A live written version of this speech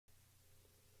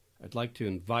I'd like to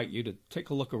invite you to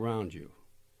take a look around you.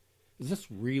 Is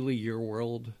this really your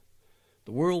world?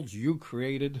 The world you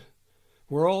created?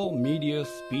 Where all media,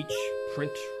 speech,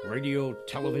 print, radio,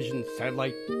 television,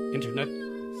 satellite, internet,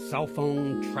 cell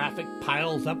phone traffic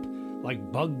piles up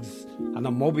like bugs on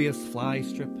a Mobius fly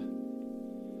strip?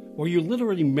 Where you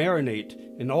literally marinate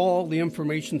in all the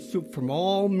information soup from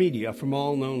all media from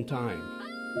all known time?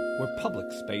 Where public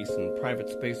space and private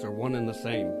space are one and the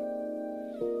same?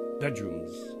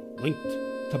 Bedrooms linked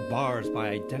to bars by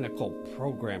identical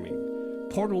programming,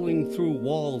 portaling through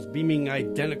walls beaming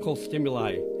identical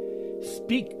stimuli,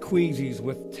 speakeasies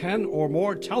with 10 or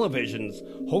more televisions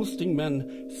hosting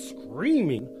men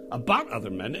screaming about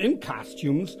other men in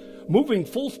costumes, moving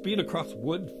full speed across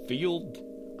wood, field,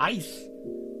 ice,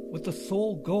 with the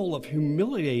sole goal of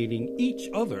humiliating each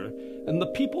other and the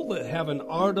people that have an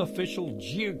artificial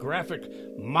geographic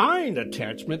mind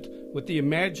attachment with the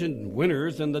imagined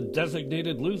winners and the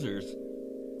designated losers.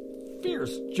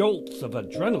 Fierce jolts of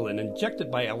adrenaline injected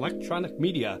by electronic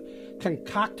media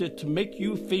concocted to make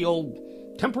you feel,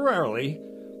 temporarily,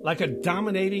 like a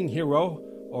dominating hero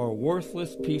or a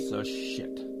worthless piece of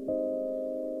shit.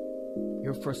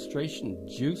 Your frustration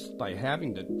juiced by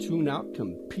having to tune out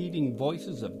competing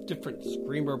voices of different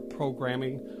screamer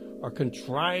programming or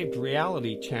contrived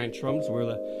reality tantrums where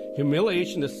the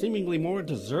humiliation is seemingly more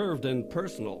deserved and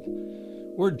personal.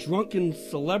 Where drunken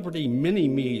celebrity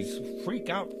mini-me's freak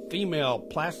out female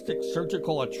plastic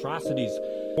surgical atrocities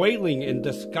wailing in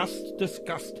disgust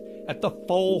at the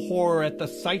faux horror at the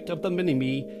sight of the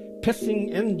mini-me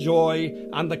pissing in joy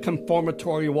on the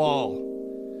conformatory wall.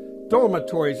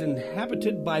 Dormitories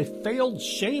inhabited by failed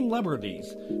shame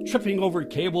celebrities, tripping over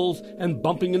cables and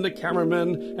bumping into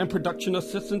cameramen and production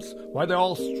assistants while they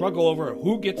all struggle over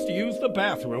who gets to use the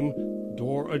bathroom,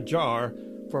 door ajar,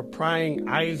 for prying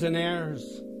eyes and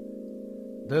airs.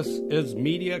 This is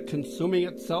media consuming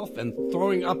itself and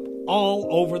throwing up all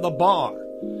over the bar.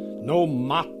 No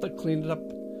mop to clean it up,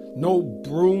 no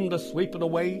broom to sweep it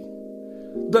away.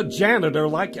 The janitor,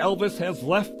 like Elvis, has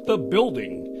left the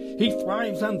building. He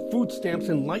thrives on food stamps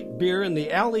and light beer in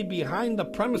the alley behind the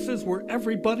premises where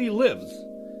everybody lives.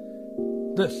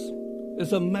 This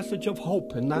is a message of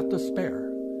hope and not despair,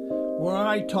 where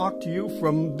I talk to you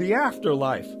from the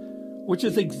afterlife, which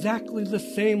is exactly the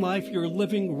same life you're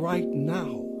living right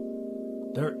now.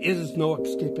 There is no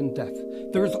escaping death.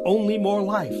 There is only more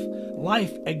life.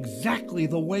 Life exactly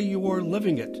the way you are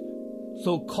living it.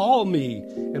 So call me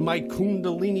in my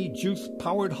Kundalini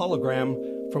juice-powered hologram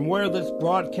from where this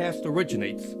broadcast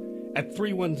originates at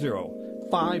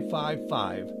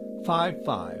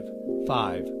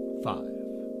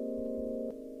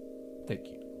 310-555-5555. Thank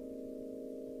you.